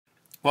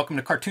Welcome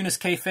to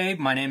Cartoonist Kayfabe.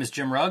 My name is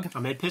Jim Rugg.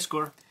 I'm Ed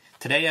Piscor.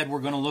 Today, Ed,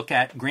 we're going to look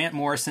at Grant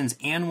Morrison's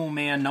Animal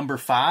Man number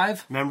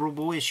 5.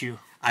 Memorable issue.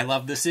 I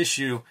love this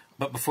issue,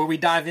 but before we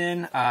dive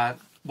in,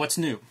 what's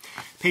new?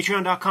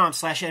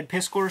 Patreon.com/Ed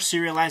Piscor,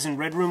 serializing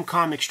Red Room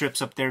comic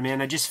strips up there,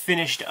 man. I just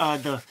finished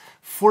the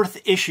 4th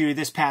issue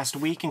this past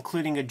week,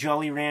 including a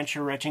Jolly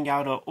Rancher retching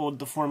out an old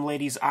deformed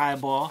lady's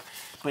eyeball.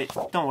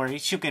 But don't worry,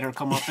 she'll get her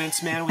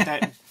comeuppance, man, with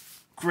that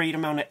great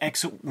amount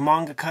of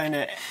manga kind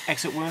of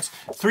exit wounds.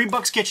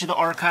 $3 gets you the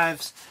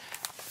archives.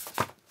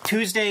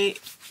 Tuesday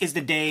is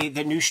the day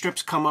that new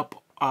strips come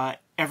up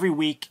every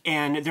week,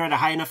 and they're at a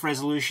high enough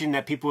resolution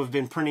that people have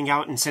been printing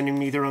out and sending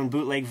me their own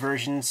bootleg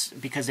versions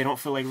because they don't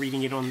feel like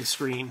reading it on the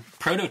screen.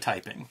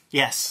 Prototyping.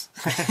 Yes.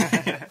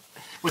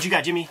 What you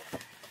got, Jimmy?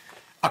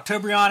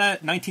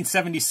 Octobriana,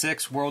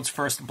 1976, world's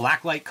first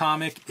blacklight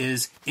comic,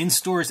 is in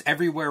stores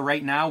everywhere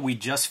right now. We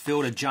just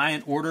filled a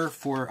giant order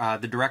for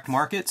the direct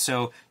market,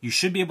 so you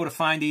should be able to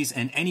find these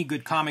in any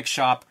good comic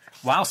shop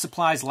while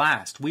supplies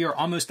last. We are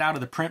almost out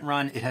of the print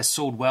run. It has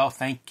sold well.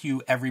 Thank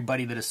you,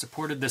 everybody that has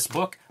supported this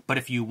book. But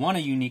if you want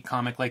a unique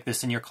comic like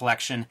this in your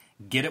collection,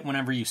 get it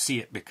whenever you see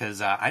it, because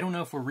I don't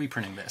know if we're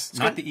reprinting this. It's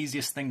not the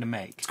easiest thing to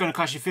make. It's going to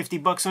cost you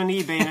 $50 on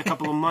eBay in a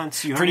couple of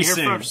months. You heard it here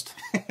first.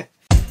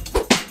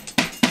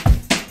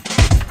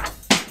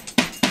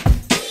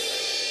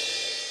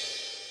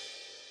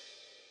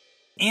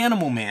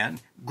 Animal Man.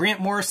 Grant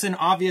Morrison,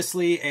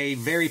 obviously a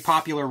very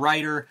popular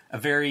writer, a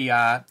very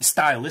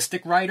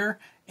stylistic writer,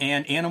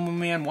 and Animal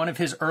Man, one of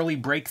his early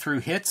breakthrough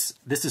hits.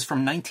 This is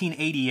from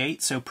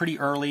 1988, so pretty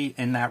early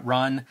in that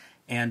run,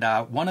 and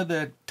one of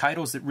the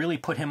titles that really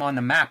put him on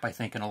the map, I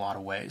think, in a lot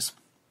of ways.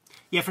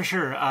 Yeah, for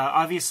sure.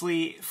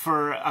 Obviously,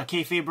 for a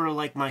Kayfaber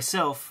like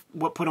myself,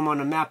 what put him on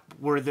the map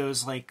were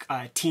those like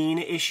teen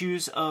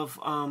issues of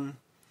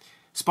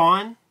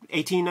Spawn,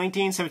 18,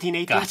 19, 17,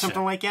 18, Gotcha.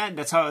 Something like that.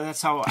 That's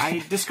how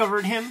I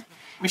discovered him.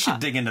 We should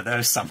dig into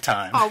those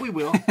sometime. Oh, we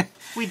will.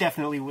 We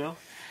definitely will.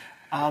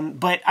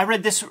 But I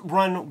read this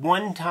run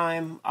one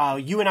time.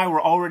 You and I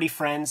were already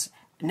friends.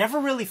 Never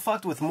really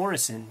fucked with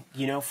Morrison,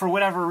 for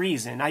whatever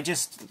reason. I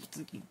just,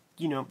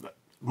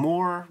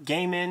 more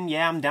gaming.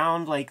 Yeah, I'm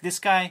down. Like, this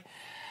guy,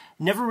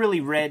 never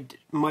really read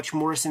much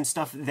Morrison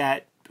stuff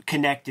that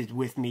connected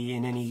with me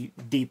in any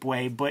deep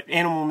way. But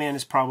Animal Man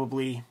is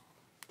probably,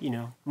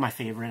 my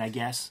favorite, I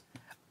guess.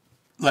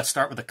 Let's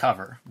start with the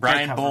cover.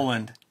 Brian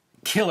Boland,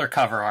 killer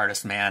cover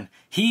artist, man.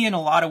 He, in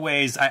a lot of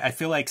ways, I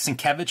feel like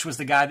Sienkiewicz was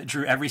the guy that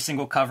drew every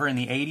single cover in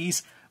the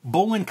 80s.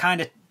 Boland kind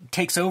of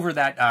takes over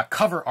that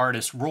cover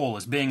artist role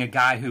as being a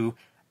guy who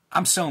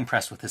I'm so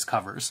impressed with his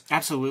covers.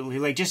 Absolutely.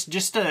 Like,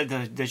 just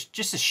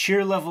the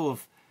sheer level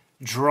of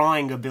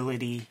drawing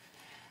ability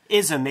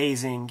is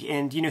amazing.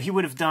 And, he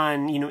would have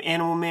done,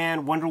 Animal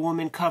Man, Wonder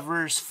Woman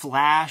covers,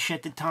 Flash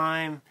at the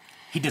time.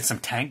 He did some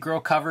Tank Girl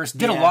covers,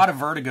 did a lot of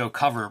Vertigo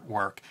cover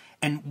work.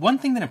 And one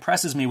thing that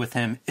impresses me with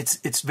him,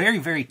 it's very,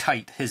 very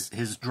tight,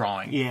 his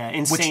drawing. Yeah,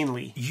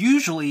 insanely. Which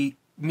usually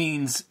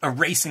means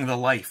erasing the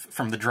life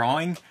from the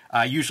drawing.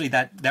 Usually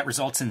that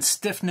results in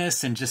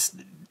stiffness and just,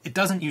 it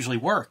doesn't usually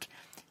work.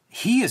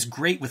 He is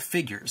great with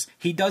figures.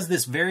 He does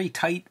this very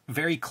tight,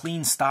 very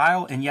clean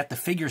style, and yet the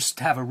figures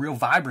have a real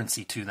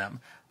vibrancy to them.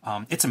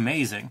 It's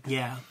amazing.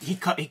 Yeah, he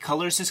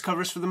colors his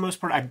covers for the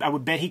most part. I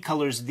would bet he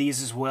colors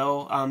these as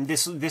well.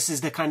 This is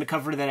the kind of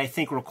cover that I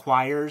think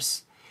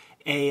requires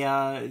the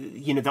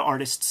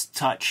artist's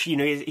touch.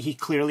 He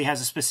clearly has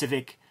a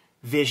specific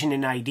vision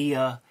and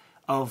idea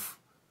of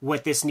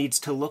what this needs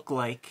to look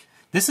like.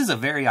 This is a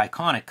very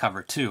iconic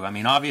cover, too. I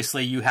mean,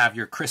 obviously, you have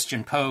your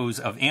Christian pose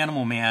of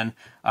Animal Man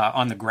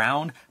on the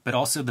ground, but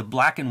also the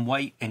black and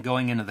white and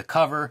going into the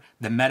cover,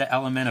 the meta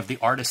element of the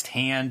artist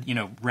hand,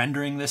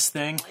 rendering this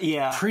thing.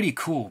 Yeah. Pretty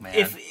cool, man.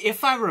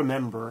 If I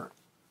remember,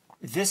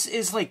 this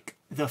is like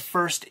the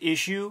first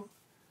issue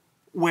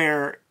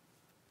where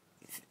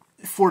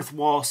fourth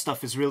wall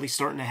stuff is really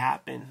starting to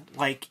happen.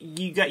 Like,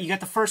 you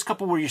got the first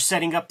couple where you're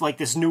setting up like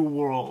this new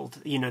world,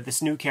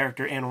 this new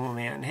character, Animal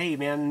Man. Hey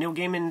man, Neil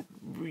Gaiman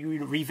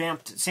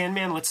revamped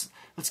Sandman. Let's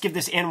give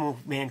this Animal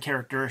Man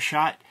character a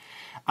shot.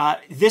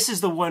 This is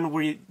the one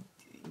where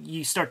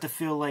you start to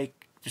feel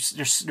like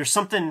there's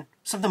something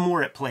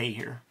more at play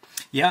here.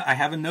 Yeah, I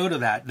have a note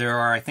of that. There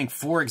are, I think,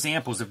 4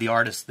 examples of the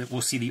artist that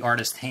we'll see the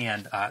artist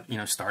hand,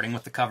 starting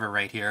with the cover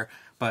right here.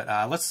 But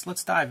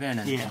let's dive in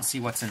and see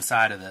what's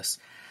inside of this.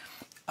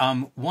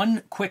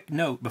 One quick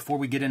note before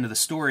we get into the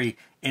story,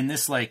 in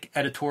this like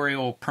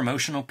editorial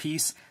promotional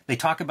piece, they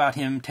talk about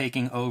him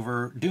taking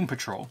over Doom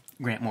Patrol,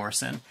 Grant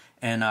Morrison.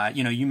 And,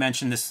 you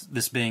mentioned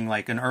this being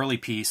like an early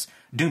piece.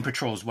 Doom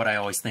Patrol is what I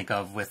always think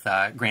of with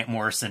Grant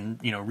Morrison,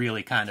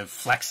 really kind of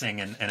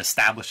flexing and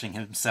establishing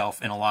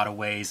himself in a lot of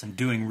ways and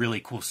doing really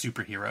cool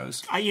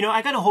superheroes.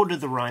 I got a hold of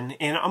the run,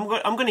 and I'm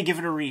going to give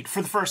it a read.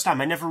 For the first time,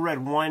 I never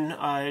read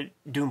one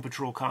Doom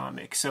Patrol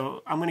comic,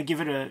 so I'm going to give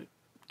it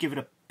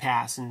a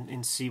pass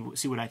and see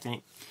what I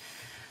think.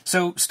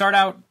 So start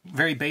out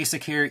very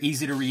basic here,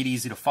 easy to read,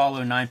 easy to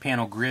follow,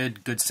 9-panel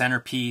grid, good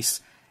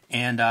centerpiece.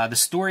 And the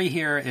story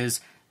here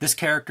is This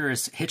character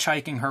is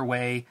hitchhiking her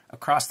way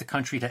across the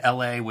country to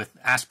LA with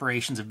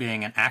aspirations of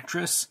being an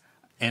actress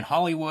in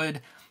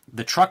Hollywood.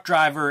 The truck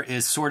driver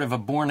is sort of a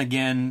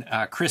born-again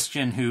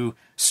Christian who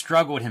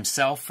struggled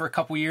himself for a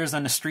couple years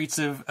on the streets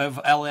of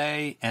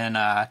LA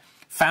and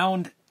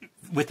found,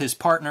 with his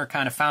partner,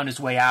 kind of found his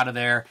way out of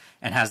there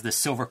and has this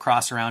silver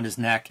cross around his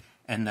neck.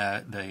 And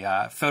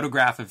the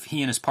photograph of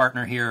he and his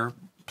partner here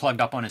plugged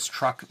up on his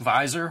truck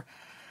visor.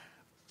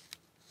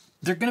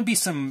 There are going to be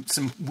some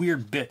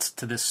weird bits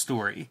to this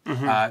story.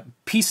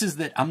 Pieces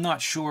that I'm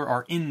not sure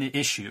are in the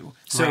issue.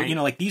 So, right. you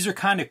know, like these are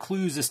kind of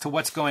clues as to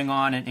what's going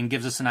on and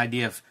gives us an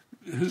idea of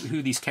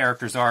who these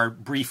characters are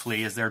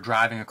briefly as they're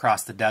driving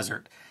across the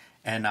desert.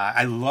 And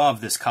I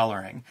love this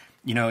coloring.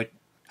 You know,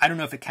 I don't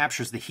know if it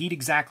captures the heat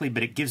exactly,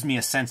 but it gives me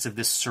a sense of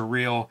this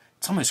surreal,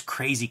 it's almost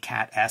Crazy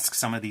Cat-esque,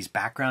 some of these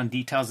background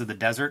details of the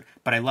desert.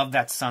 But I love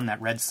that sun, that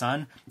red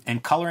sun.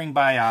 And coloring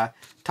by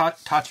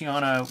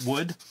Tatiana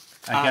Wood.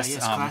 I guess,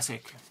 yes,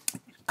 classic.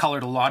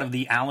 Colored a lot of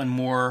the Alan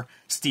Moore,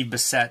 Steve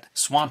Bissette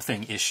Swamp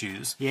Thing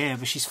issues. Yeah,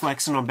 but she's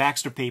flexing on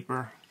Baxter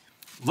paper.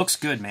 Looks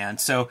good, man.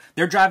 So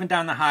they're driving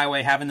down the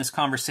highway, having this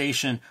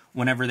conversation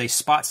whenever they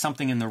spot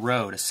something in the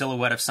road, a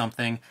silhouette of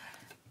something.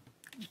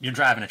 You're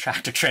driving a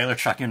tractor-trailer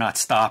truck, you're not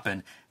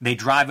stopping. They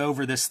drive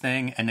over this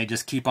thing, and they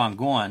just keep on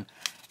going.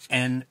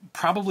 And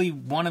probably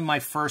one of my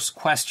first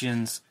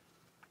questions...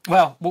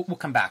 Well, we'll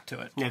come back to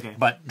it. Okay.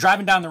 But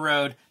driving down the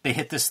road, they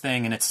hit this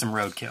thing, and it's some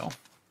roadkill.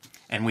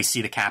 And we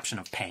see the caption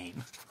of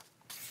pain.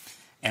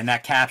 And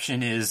that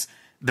caption is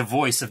the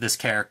voice of this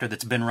character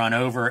that's been run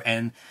over.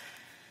 And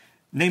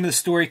name of the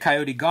story,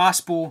 Coyote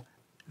Gospel.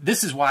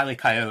 This is Wile E.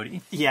 Coyote.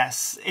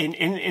 Yes.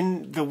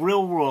 In the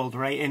real world,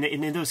 right? And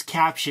in those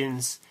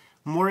captions,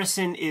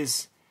 Morrison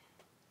is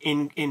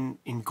in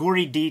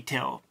gory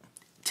detail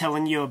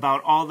telling you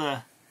about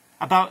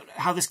about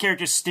how this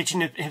character's stitching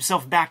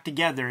himself back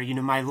together. You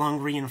know, my lung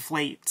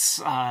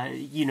reinflates.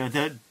 You know,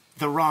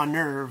 the raw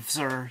nerves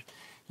are...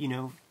 You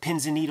know,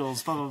 pins and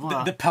needles, blah, blah,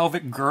 blah. The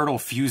pelvic girdle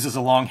fuses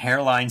along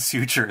hairline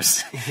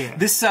sutures. Yeah.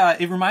 This,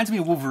 it reminds me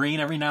of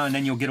Wolverine. Every now and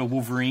then you'll get a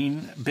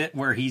Wolverine bit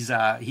where he's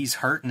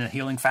hurt and the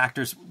healing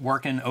factor's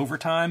working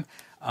overtime.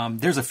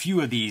 There's a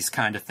few of these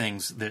kind of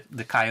things that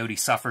the Coyote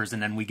suffers,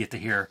 and then we get to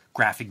hear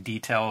graphic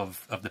detail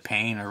of the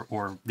pain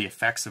or the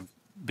effects of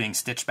being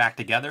stitched back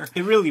together.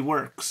 It really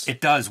works. It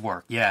does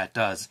work. Yeah, it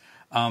does.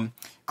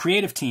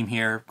 Creative team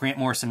here, Grant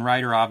Morrison,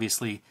 writer,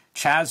 obviously.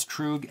 Chaz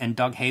Trug and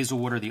Doug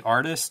Hazelwood are the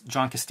artists,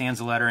 John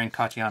Costanza lettering,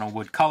 Tatiana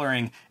Wood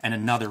coloring, and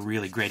another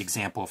really great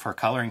example of her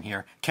coloring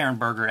here, Karen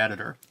Berger,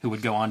 editor, who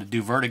would go on to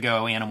do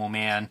Vertigo, Animal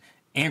Man,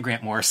 and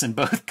Grant Morrison,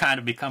 both kind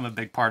of become a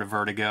big part of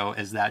Vertigo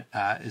as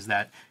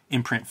that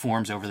imprint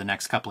forms over the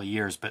next couple of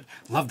years, but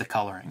love the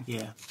coloring.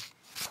 Yeah.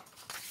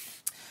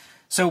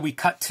 So we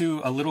cut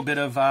to a little bit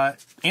of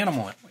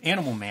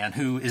Animal Man,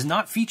 who is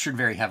not featured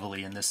very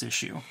heavily in this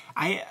issue.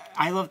 I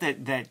love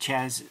that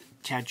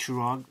Chad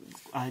Churog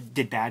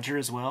did Badger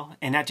as well,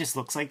 and that just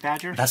looks like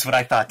Badger. That's what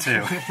I thought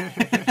too.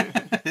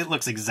 It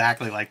looks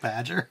exactly like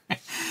Badger.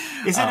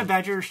 Is it a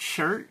Badger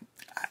shirt?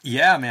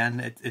 Yeah,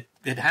 man.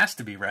 It has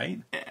to be, right?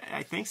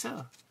 I think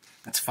so.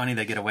 It's funny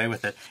they get away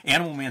with it.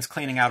 Animal Man's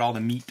cleaning out all the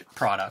meat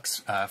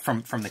products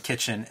from the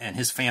kitchen, and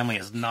his family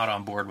is not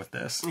on board with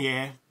this.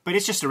 Yeah, but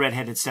it's just a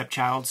redheaded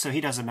stepchild, so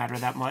he doesn't matter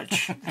that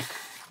much.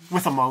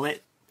 With a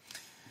mullet.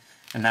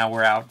 And now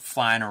we're out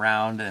flying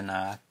around and...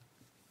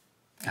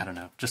 I don't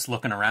know, just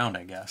looking around,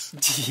 I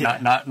guess. Yeah.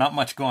 Not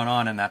much going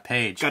on in that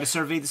page. Got to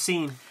survey the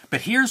scene. But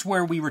here's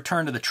where we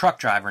return to the truck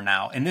driver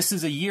now. And this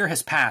is a year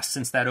has passed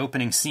since that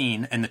opening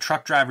scene. And the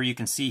truck driver, you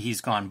can see he's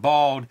gone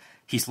bald.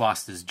 He's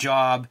lost his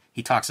job.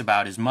 He talks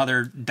about his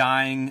mother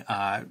dying,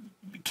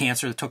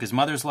 cancer that took his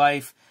mother's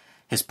life.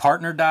 His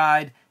partner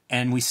died.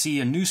 And we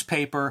see a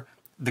newspaper,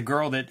 the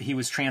girl that he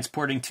was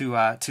transporting to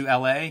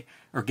L.A.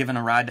 or giving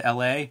a ride to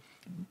L.A.,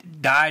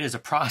 died as a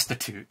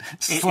prostitute,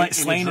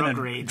 slain in a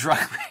drug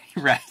raid.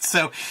 Right.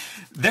 So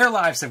their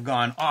lives have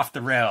gone off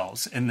the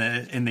rails in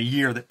the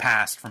year that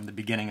passed from the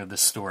beginning of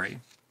this story.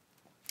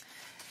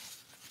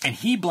 And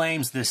he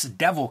blames this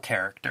devil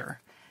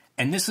character.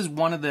 And this is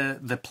one of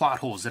the plot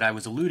holes that I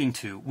was alluding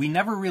to.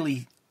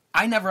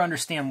 I never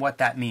understand what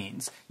that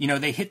means. You know,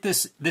 they hit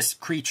this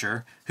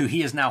creature who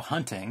he is now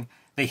hunting.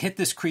 They hit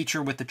this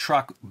creature with the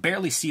truck,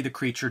 barely see the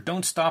creature,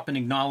 don't stop and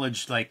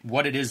acknowledge like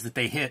what it is that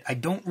they hit. I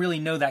don't really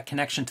know that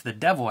connection to the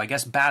devil. I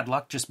guess bad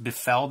luck just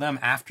befell them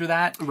after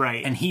that.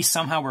 Right. And he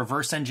somehow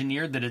reverse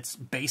engineered that it's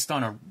based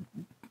on a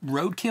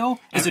roadkill.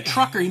 As a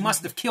trucker, he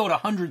must have killed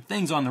 100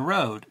 things on the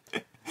road.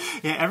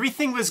 Yeah,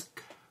 everything was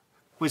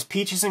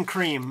peaches and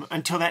cream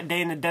until that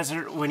day in the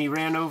desert when he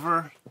ran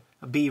over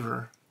a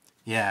beaver.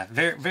 Yeah,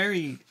 very,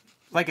 very...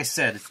 Like I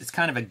said, it's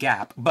kind of a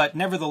gap, but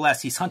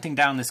nevertheless, he's hunting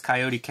down this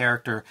Coyote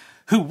character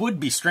who would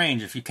be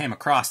strange if you came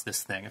across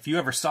this thing. If you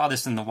ever saw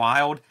this in the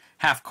wild,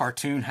 half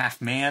cartoon, half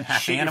man,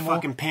 half Shit animal. Your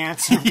fucking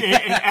pants and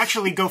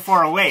actually go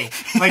far away.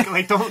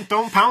 Like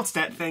don't pounce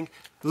that thing.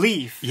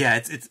 Leave.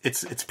 Yeah,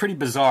 it's pretty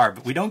bizarre,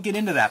 but we don't get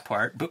into that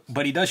part.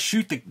 But he does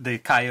shoot the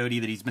coyote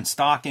that he's been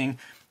stalking.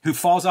 who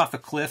falls off a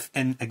cliff.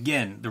 And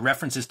again, the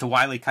references to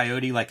Wile E.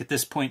 Coyote, like at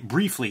this point,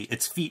 briefly,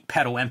 its feet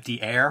pedal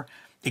empty air.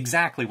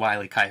 Exactly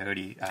Wile E.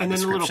 Coyote and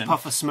then a little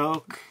puff of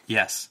smoke.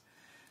 Yes.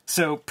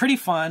 So pretty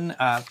fun,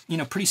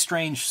 pretty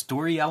strange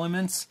story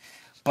elements,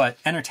 but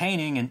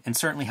entertaining and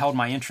certainly held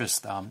my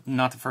interest.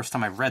 Not the first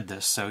time I've read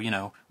this,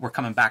 so, we're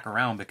coming back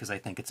around because I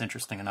think it's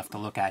interesting enough to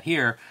look at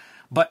here.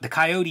 But the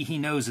coyote he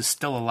knows is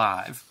still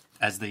alive,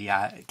 as the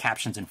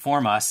captions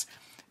inform us,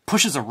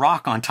 pushes a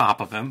rock on top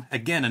of him.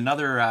 Again,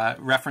 another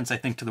reference, I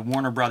think, to the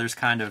Warner Brothers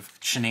kind of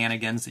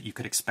shenanigans that you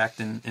could expect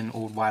in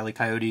old Wile E.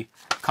 Coyote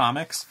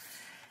comics.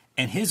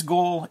 And his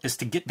goal is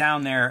to get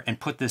down there and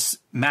put this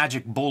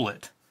magic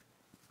bullet,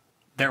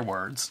 their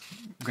words,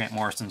 Grant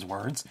Morrison's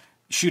words,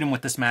 shoot him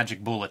with this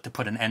magic bullet to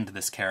put an end to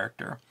this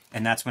character.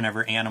 And that's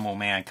whenever Animal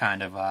Man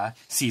kind of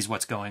sees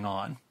what's going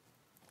on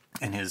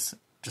and is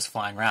just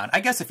flying around. I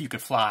guess if you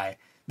could fly,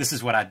 this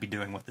is what I'd be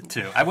doing with it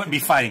too. I wouldn't be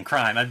fighting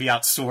crime. I'd be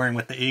out soaring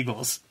with the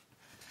eagles.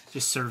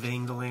 Just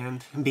surveying the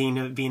land, being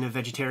a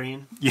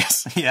vegetarian.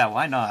 Yes, yeah,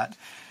 why not?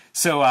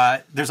 So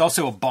there's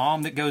also a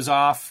bomb that goes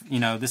off.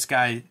 This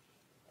guy,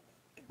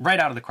 right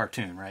out of the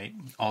cartoon, right?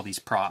 All these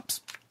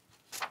props.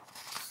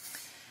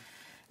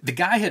 The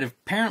guy had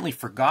apparently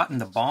forgotten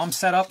the bomb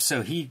setup,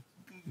 so he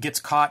gets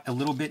caught a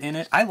little bit in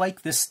it. I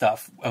like this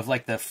stuff of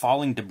like the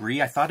falling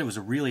debris. I thought it was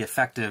a really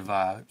effective,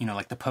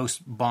 like the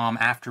post-bomb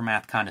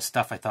aftermath kind of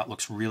stuff I thought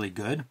looks really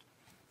good.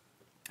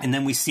 And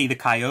then we see the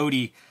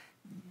coyote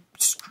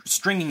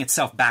stringing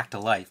itself back to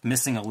life,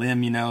 missing a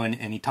limb,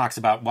 and he talks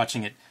about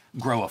watching it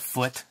grow a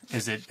foot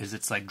as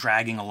it's like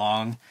dragging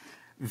along.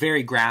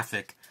 Very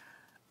graphic.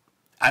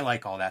 I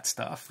like all that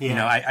stuff.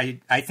 Yeah.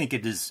 I think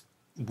it is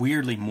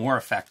weirdly more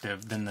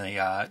effective than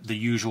the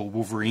usual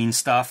Wolverine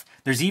stuff.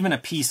 There's even a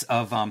piece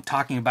of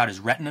talking about his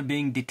retina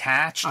being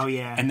detached. Oh,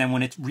 yeah. And then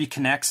when it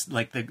reconnects,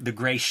 like the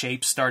gray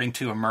shapes starting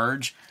to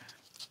emerge.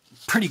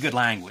 Pretty good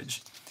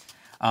language.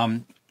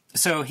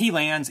 So he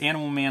lands,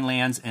 Animal Man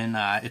lands, and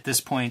at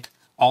this point,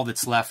 all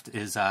that's left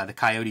is the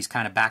coyote's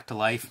kind of back to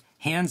life.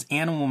 Hands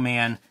Animal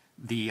Man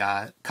the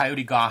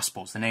Coyote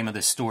Gospels, the name of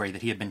this story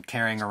that he had been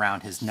carrying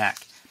around his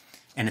neck.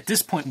 And at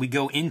this point, we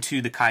go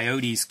into the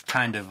coyote's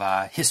kind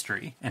of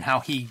history and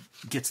how he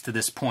gets to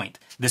this point,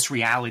 this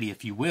reality,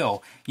 if you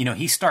will.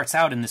 He starts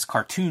out in this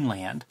cartoon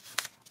land.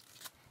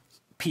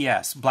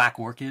 P.S. Black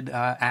Orchid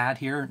ad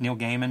here, Neil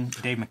Gaiman,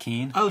 Dave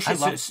McKean. Oh, I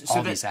love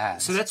all these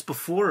ads. So that's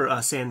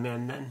before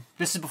Sandman, then.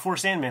 This is before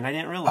Sandman. I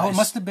didn't realize. Oh, it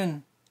must have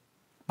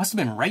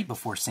been right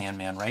before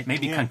Sandman, right?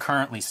 Maybe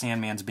concurrently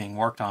Sandman's being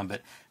worked on,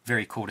 but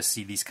very cool to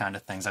see these kind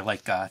of things. I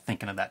like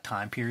thinking of that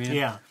time period.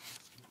 Yeah.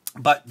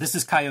 But this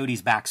is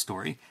Coyote's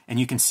backstory, and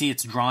you can see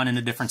it's drawn in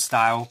a different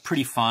style.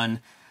 Pretty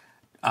fun.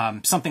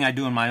 Something I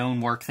do in my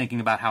own work, thinking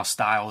about how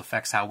style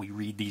affects how we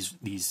read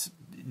these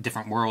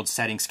different worlds,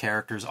 settings,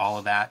 characters, all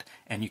of that.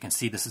 And you can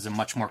see this is a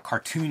much more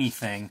cartoony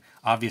thing,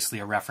 obviously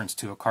a reference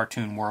to a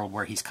cartoon world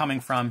where he's coming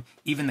from.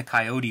 Even the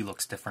coyote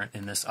looks different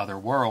in this other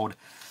world.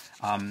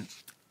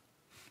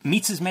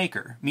 Meets his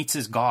maker, meets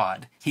his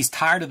God. He's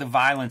tired of the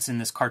violence in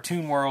this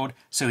cartoon world,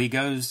 so he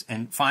goes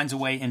and finds a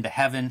way into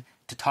heaven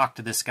to talk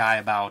to this guy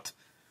about,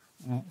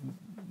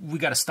 we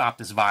got to stop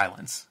this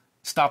violence,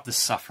 stop this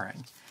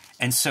suffering.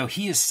 And so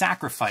he is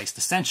sacrificed,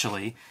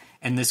 essentially,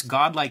 and this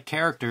godlike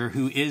character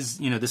who is,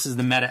 this is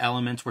the meta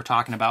elements we're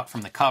talking about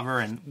from the cover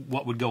and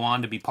what would go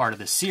on to be part of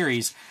this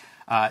series,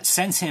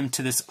 sends him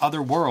to this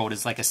other world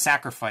as like a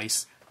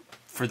sacrifice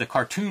for the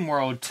cartoon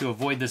world to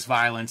avoid this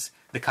violence.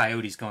 The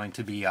coyote's going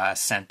to be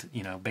sent,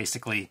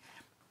 basically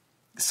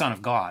son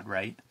of God,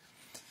 right?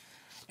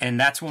 And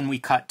that's when we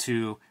cut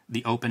to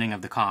the opening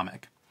of the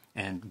comic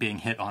and being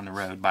hit on the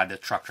road by the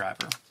truck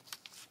driver.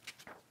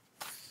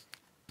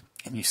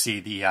 And you see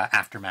the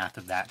aftermath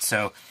of that.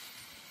 So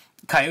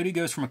Coyote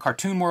goes from a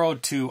cartoon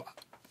world to,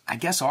 I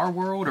guess, our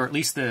world, or at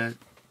least the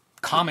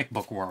comic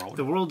book world.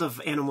 The world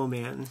of Animal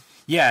Man.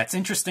 Yeah, it's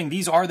interesting.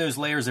 These are those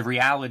layers of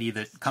reality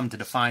that come to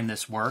define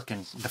this work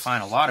and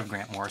define a lot of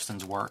Grant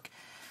Morrison's work.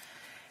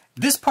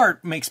 This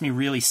part makes me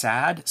really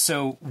sad.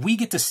 So we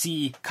get to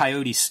see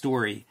Coyote's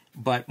story,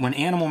 but when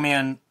Animal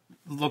Man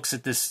looks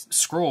at this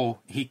scroll,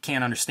 he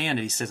can't understand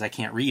it. He says, I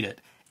can't read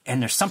it.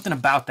 And there's something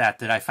about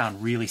that I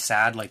found really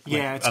sad, like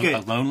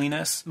a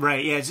loneliness.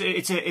 Right, yeah,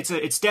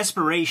 it's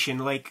desperation.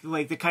 Like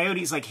the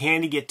coyote's like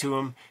handing it to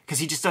him because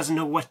he just doesn't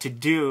know what to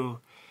do.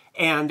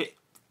 And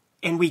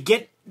we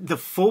get the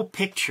full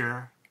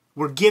picture.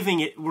 We're given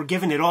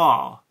it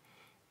all.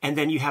 And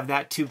then you have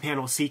that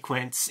 2-panel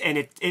sequence, and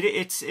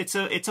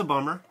it's a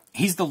bummer.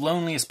 He's the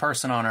loneliest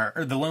person on Earth,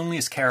 or the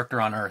loneliest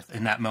character on Earth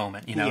in that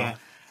moment, Yeah.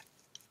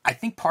 I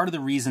think part of the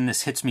reason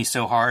this hits me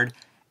so hard,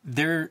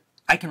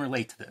 I can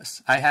relate to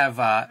this. I have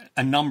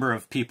a number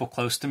of people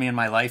close to me in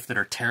my life that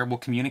are terrible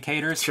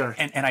communicators. Sure.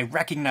 And I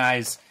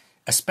recognize,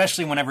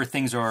 especially whenever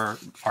things are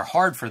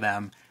hard for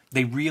them,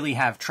 they really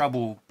have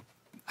trouble,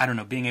 I don't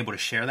know, being able to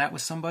share that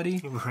with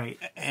somebody. Right.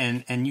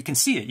 And you can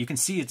see it. You can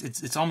see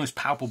it's almost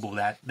palpable,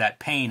 that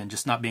pain, and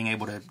just not being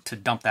able to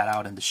dump that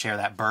out and to share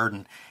that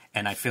burden.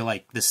 And I feel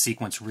like this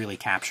sequence really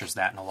captures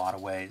that in a lot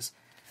of ways.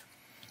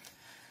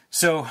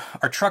 So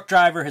our truck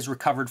driver has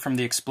recovered from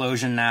the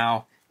explosion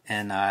now,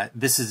 and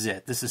this is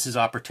it. This is his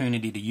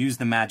opportunity to use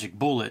the magic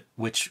bullet,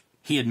 which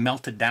he had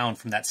melted down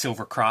from that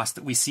silver cross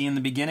that we see in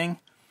the beginning.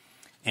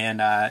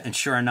 And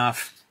sure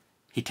enough,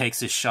 he takes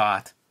his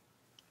shot,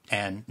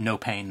 and no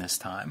pain this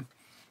time.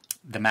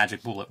 The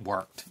magic bullet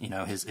worked. You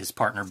know, his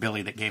partner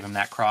Billy that gave him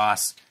that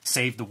cross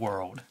saved the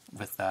world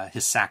with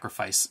his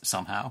sacrifice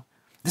somehow.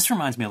 This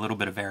reminds me a little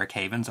bit of Eric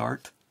Haven's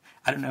art.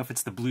 I don't know if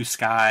it's the blue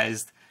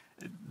skies,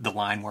 the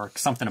line work,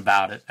 something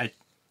about it.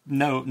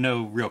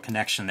 No real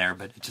connection there,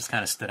 but it just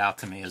kind of stood out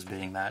to me as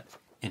being that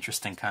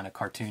interesting kind of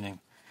cartooning.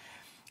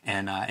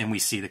 And we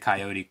see the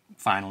Coyote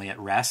finally at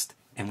rest,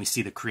 and we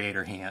see the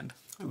creator hand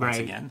once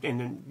again. And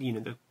then, you know,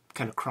 the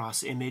kind of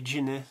cross image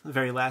in the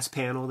very last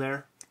panel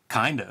there.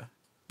 Kinda.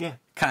 Yeah.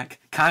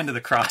 Kind of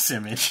the cross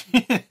image.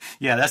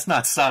 Yeah, that's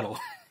not subtle.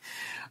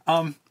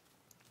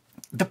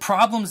 The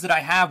problems that I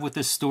have with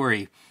this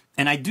story,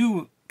 and I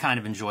do kind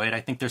of enjoy it.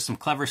 I think there's some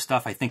clever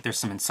stuff. I think there's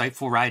some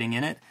insightful writing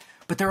in it,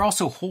 but there are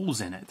also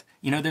holes in it.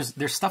 You know,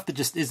 there's stuff that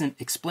just isn't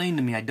explained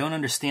to me. I don't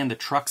understand the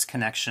truck's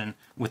connection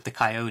with the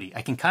Coyote.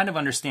 I can kind of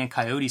understand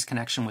Coyote's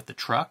connection with the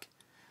truck,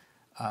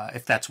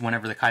 if that's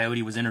whenever the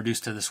Coyote was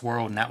introduced to this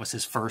world and that was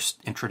his first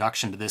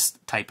introduction to this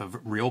type of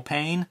real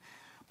pain.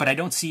 But I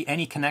don't see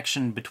any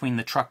connection between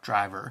the truck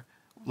driver.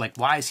 Like,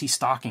 why is he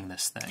stalking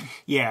this thing?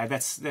 Yeah,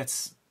 that's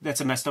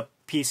a messed up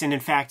piece. And in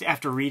fact,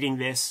 after reading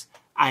this,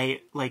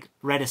 I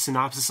read a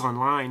synopsis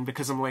online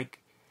because I'm like,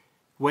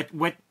 what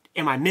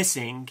am I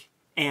missing?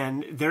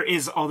 And there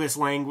is all this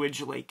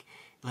language like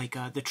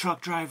the truck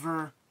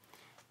driver,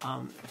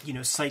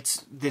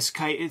 cites this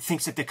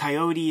thinks that the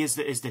Coyote is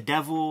the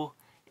devil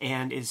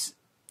and is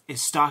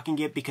stalking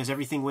it because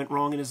everything went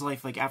wrong in his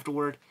life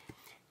afterward.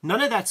 None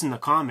of that's in the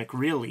comic,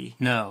 really.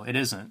 No, it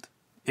isn't.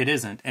 It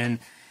isn't. And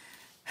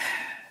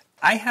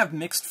I have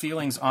mixed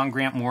feelings on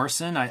Grant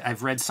Morrison.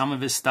 I've read some of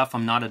his stuff.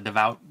 I'm not a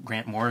devout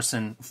Grant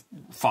Morrison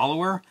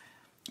follower.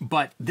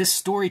 But this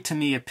story, to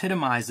me,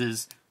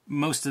 epitomizes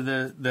most of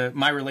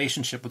my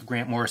relationship with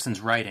Grant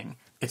Morrison's writing.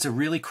 It's a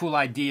really cool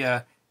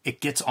idea. It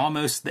gets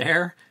almost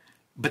there,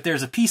 but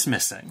there's a piece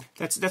missing.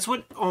 That's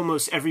what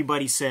almost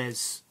everybody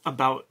says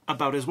about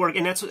his work.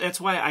 And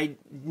that's why I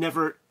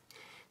never...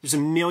 There's a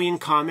million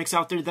comics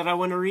out there that I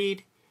want to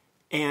read,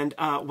 and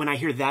when I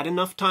hear that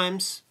enough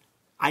times,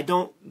 I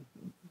don't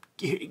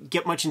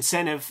get much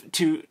incentive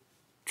to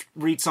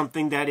read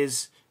something that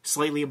is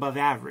slightly above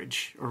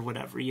average or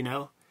whatever, you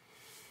know?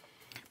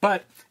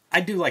 But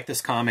I do like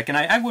this comic, and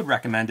I would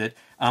recommend it.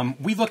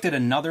 We looked at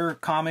another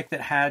comic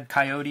that had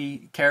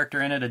Coyote character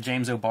in it, a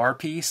James O'Barr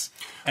piece,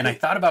 and I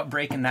thought about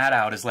breaking that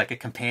out as like a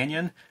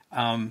companion.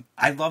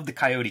 I love the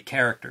Coyote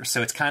character,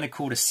 so it's kind of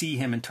cool to see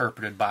him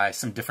interpreted by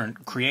some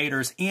different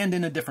creators and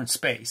in a different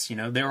space. You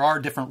know, there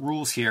are different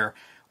rules here.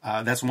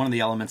 That's one of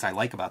the elements I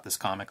like about this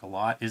comic a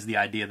lot, is the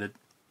idea that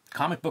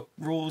comic book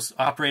rules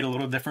operate a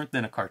little different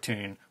than a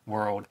cartoon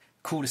world.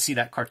 Cool to see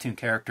that cartoon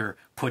character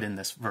put in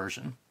this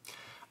version.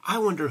 I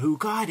wonder who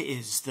God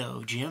is,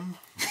 though, Jim.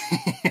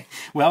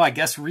 Well, I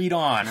guess read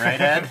on,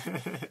 right,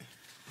 Ed?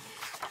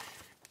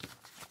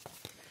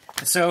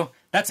 So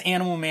that's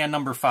Animal Man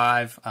number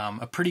 5.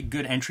 A pretty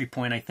good entry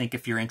point, I think,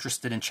 if you're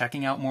interested in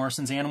checking out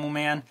Morrison's Animal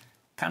Man.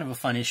 Kind of a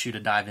fun issue to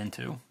dive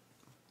into.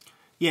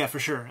 Yeah, for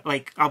sure.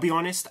 I'll be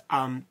honest,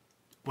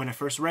 when I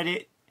first read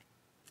it,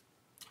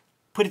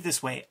 put it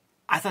this way,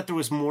 I thought there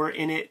was more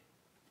in it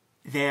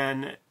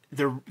than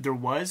there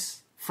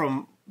was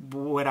from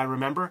what I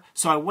remember.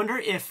 So I wonder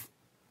if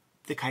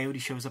the Coyote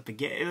shows up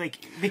again.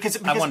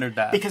 Because I wondered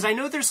that. Because I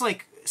know there's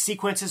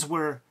sequences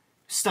where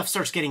stuff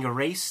starts getting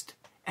erased,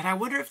 and I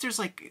wonder if there's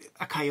a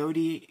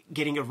Coyote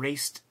getting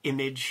erased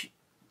image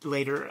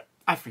later.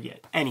 I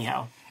forget.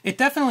 Anyhow. It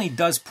definitely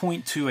does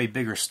point to a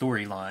bigger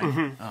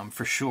storyline,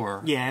 for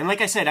sure. Yeah, and like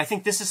I said, I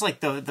think this is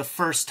the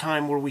first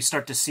time where we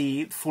start to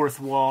see fourth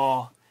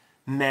wall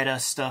meta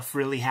stuff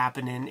really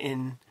happening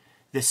in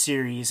the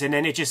series, and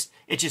then it just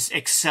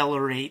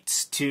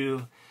accelerates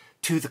to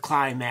the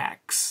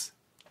climax.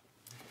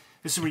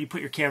 This is where you put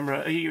your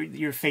camera,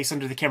 your face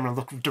under the camera, and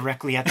look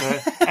directly at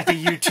the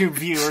YouTube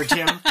viewer,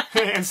 Jim,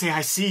 and say,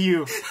 "I see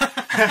you."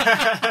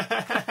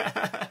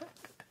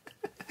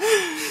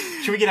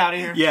 Should we get out of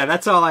here? Yeah,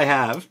 that's all I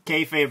have.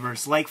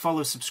 Kayfabers, like,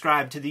 follow,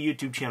 subscribe to the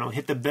YouTube channel.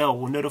 Hit the bell.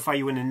 We'll notify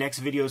you when the next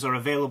videos are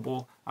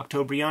available.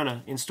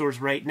 Octobriana in stores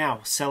right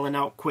now. Selling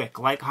out quick,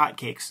 like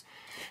hotcakes.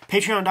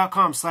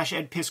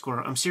 Patreon.com/Ed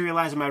Piskor. I'm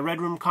serializing my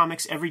Red Room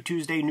comics every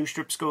Tuesday. New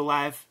strips go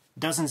live.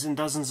 Dozens and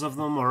dozens of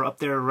them are up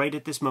there right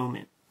at this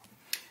moment.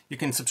 You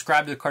can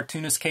subscribe to the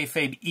Cartoonist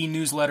Kayfabe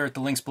e-newsletter at the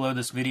links below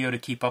this video to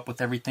keep up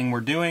with everything we're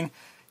doing.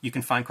 You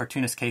can find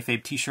Cartoonist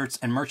Kayfabe t-shirts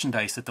and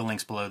merchandise at the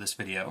links below this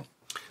video.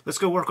 Let's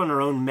go work on our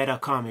own meta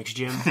comics,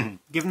 Jim.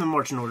 Give them the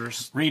marching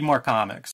orders. Read more comics.